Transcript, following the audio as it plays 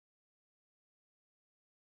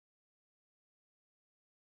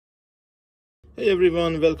Hey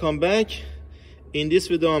everyone, welcome back. In this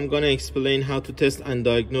video I'm going to explain how to test and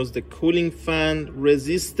diagnose the cooling fan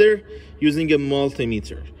resistor using a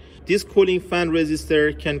multimeter. This cooling fan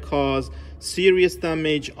resistor can cause serious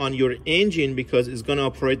damage on your engine because it's going to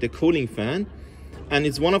operate the cooling fan, and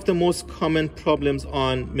it's one of the most common problems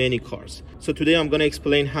on many cars. So today I'm going to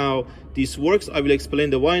explain how this works. I will explain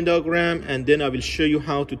the wiring diagram, and then I will show you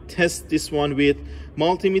how to test this one with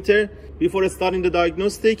multimeter. Before starting the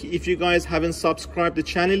diagnostic, if you guys haven't subscribed the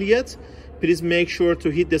channel yet, please make sure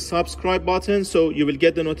to hit the subscribe button so you will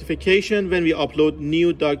get the notification when we upload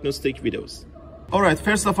new diagnostic videos. All right,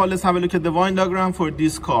 first of all, let's have a look at the wiring diagram for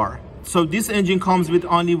this car. So this engine comes with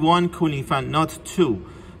only one cooling fan, not two.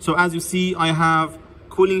 So as you see, I have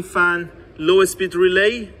cooling fan low speed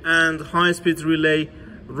relay and high speed relay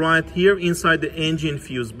right here inside the engine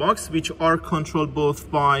fuse box, which are controlled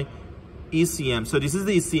both by ECM. So this is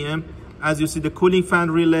the ECM. As you see, the cooling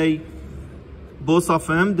fan relay, both of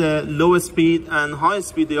them, the low speed and high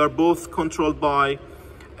speed, they are both controlled by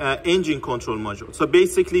engine control module. So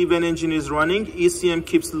basically, when engine is running, ECM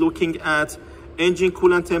keeps looking at engine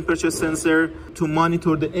coolant temperature sensor to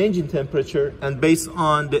monitor the engine temperature, and based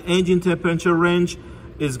on the engine temperature range,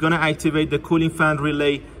 is going to activate the cooling fan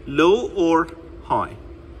relay low or high.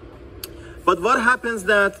 But what happens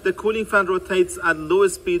that the cooling fan rotates at low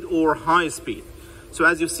speed or high speed? So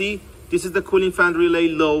as you see, this is the cooling fan relay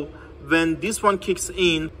low. When this one kicks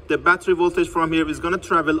in, the battery voltage from here is going to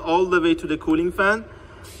travel all the way to the cooling fan.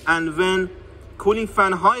 And when cooling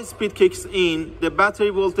fan high speed kicks in, the battery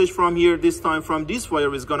voltage from here, this time from this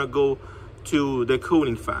wire, is going to go to the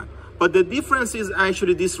cooling fan. But the difference is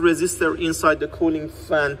actually this resistor inside the cooling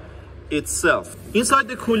fan itself. Inside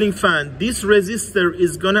the cooling fan, this resistor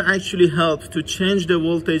is going to actually help to change the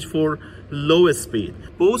voltage for low speed.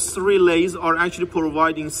 Both relays are actually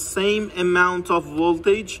providing same amount of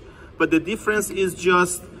voltage, but the difference is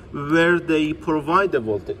just where they provide the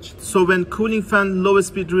voltage. So when cooling fan low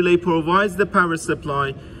speed relay provides the power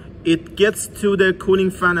supply, it gets to the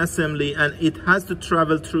cooling fan assembly and it has to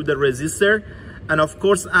travel through the resistor, and of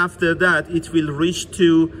course after that it will reach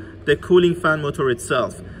to the cooling fan motor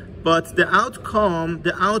itself. But the outcome,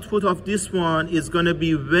 the output of this one is going to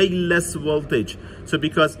be way less voltage. So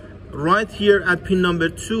because right here at pin number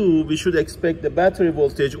 2, we should expect the battery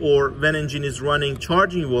voltage, or when engine is running,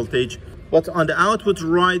 charging voltage. But on the output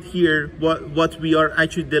right here, what we are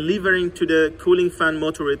actually delivering to the cooling fan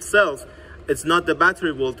motor itself, it's not the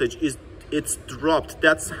battery voltage, it's dropped.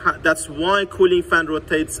 That's why cooling fan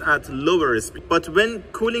rotates at lower speed. But when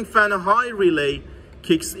cooling fan high relay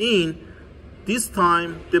kicks in, this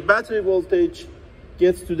time the battery voltage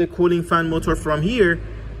gets to the cooling fan motor from here,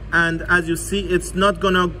 and as you see, it's not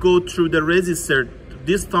gonna go through the resistor.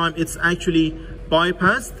 This time it's actually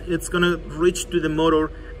bypassed. It's gonna reach to the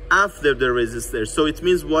motor after the resistor. So it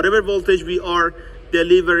means whatever voltage we are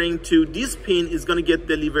delivering to this pin is gonna get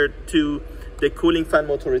delivered to the cooling fan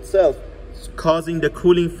motor itself, causing the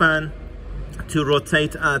cooling fan to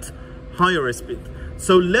rotate at higher speed.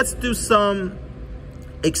 So let's do some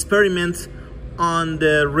experiments on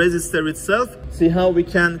the resistor itself, see how we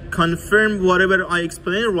can confirm whatever I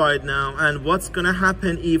explained right now and what's gonna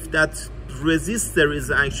happen if that resistor is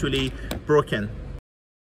actually broken.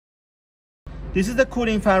 This is the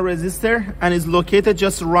cooling fan resistor and is located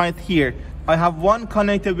just right here. I have one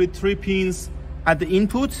connector with 3 pins at the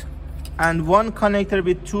input and one connector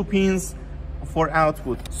with 2 pins for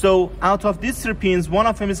output. So out of these 3 pins, one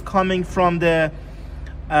of them is coming from the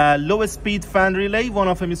low speed fan relay, one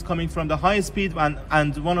of them is coming from the high speed,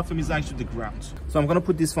 and one of them is actually the ground. So I'm gonna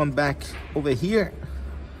put this one back over here,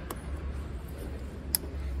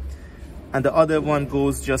 and the other one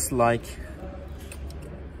goes just like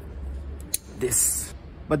this.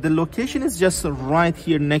 But the location is just right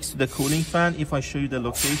here next to the cooling fan. If I show you the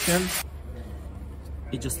location,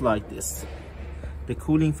 it's just like this. The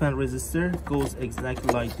cooling fan resistor goes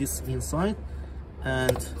exactly like this inside,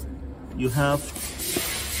 and you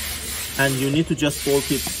need to just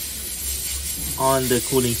bolt it on the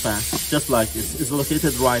cooling fan, just like this. It's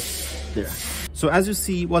located right there. So as you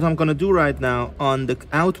see, what I'm gonna do right now, on the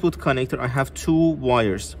output connector, I have 2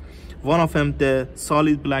 wires. One of them, the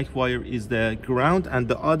solid black wire, is the ground, and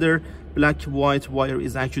the other black white wire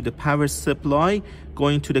is actually the power supply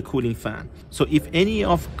going to the cooling fan. So if any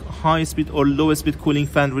of high speed or low speed cooling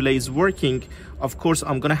fan relay is working, of course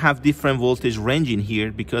I'm gonna have different voltage range in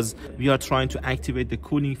here because we are trying to activate the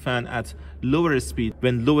cooling fan at lower speed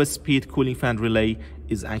when lower speed cooling fan relay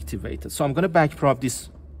is activated. So I'm gonna back prop this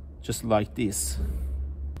just like this.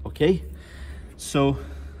 Okay, so,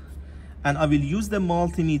 and I will use the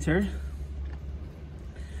multimeter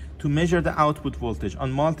to measure the output voltage.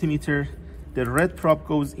 On multimeter, The red probe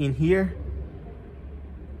goes in here,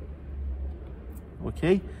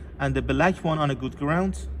 okay, and the black one on a good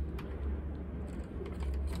ground.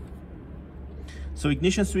 So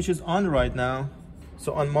ignition switch is on right now.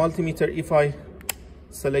 So on multimeter, if I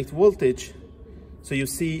select voltage, so you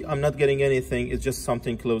see I'm not getting anything, it's just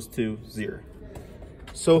something close to 0.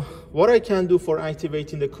 So what I can do for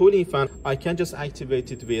activating the cooling fan, I can just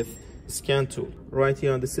activate it with scan tool. Right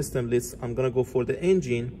here on the system list, I'm gonna go for the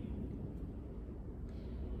engine,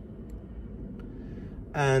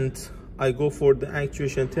 and I go for the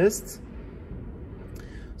actuation test.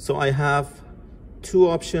 So I have two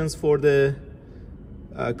options for the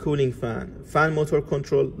cooling fan. Fan motor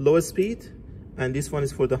control low speed, and this one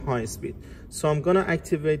is for the high speed. So I'm gonna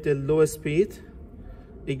activate the low speed,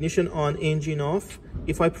 ignition on, engine off.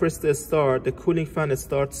 If I press the start, the cooling fan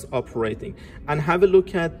starts operating. And have a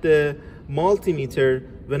look at the multimeter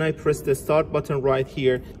when I press the start button right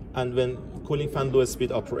here, and when cooling fan low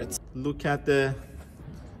speed operates. Look at the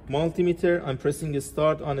multimeter, I'm pressing the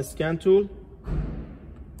start on a scan tool.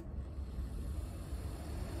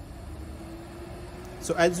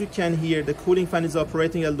 So as you can hear, the cooling fan is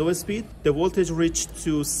operating at low speed. The voltage reached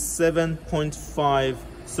to 7.5.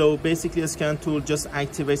 So basically a scan tool just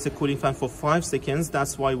activates the cooling fan for 5 seconds.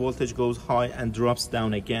 That's why voltage goes high and drops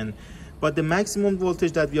down again. But the maximum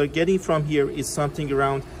voltage that we are getting from here is something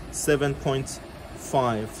around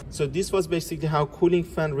 7.5. So this was basically how cooling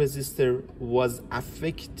fan resistor was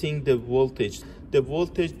affecting the voltage. The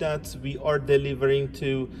voltage that we are delivering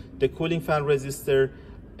to the cooling fan resistor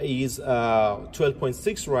is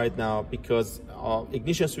 12.6 right now because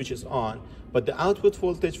ignition switch is on, but the output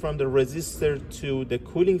voltage from the resistor to the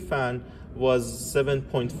cooling fan was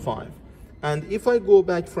 7.5. And if I go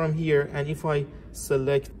back from here and if I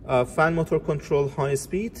select fan motor control high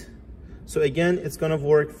speed, so again it's gonna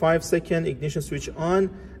work 5 second, ignition switch on,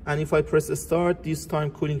 and if I press start, this time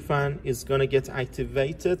cooling fan is gonna get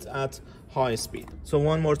activated at high speed. So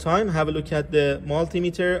one more time, have a look at the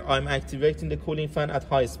multimeter. I'm activating the cooling fan at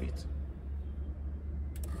high speed.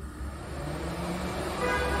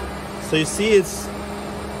 So you see it's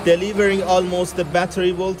delivering almost the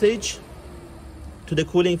battery voltage to the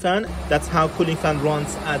cooling fan. That's how cooling fan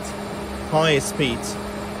runs at high speed.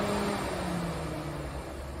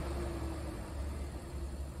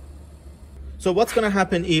 So what's going to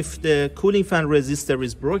happen if the cooling fan resistor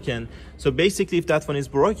is broken? So basically if that one is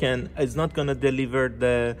broken, it's not going to deliver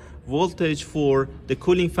the voltage for the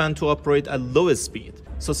cooling fan to operate at low speed.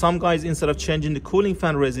 So some guys, instead of changing the cooling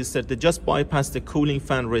fan resistor, they just bypass the cooling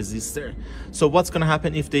fan resistor. So what's going to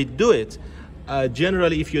happen if they do it?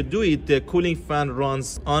 Generally, if you do it, the cooling fan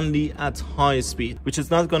runs only at high speed, which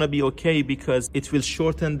is not going to be okay because it will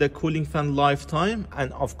shorten the cooling fan lifetime,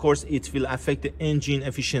 and of course it will affect the engine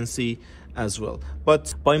efficiency as well.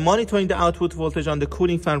 But by monitoring the output voltage on the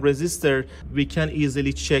cooling fan resistor, we can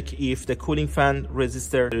easily check if the cooling fan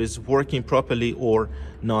resistor is working properly or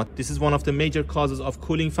not. This is one of the major causes of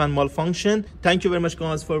cooling fan malfunction. Thank you very much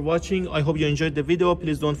guys for watching. I hope you enjoyed the video.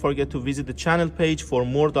 Please don't forget to visit the channel page for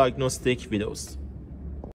more diagnostic videos.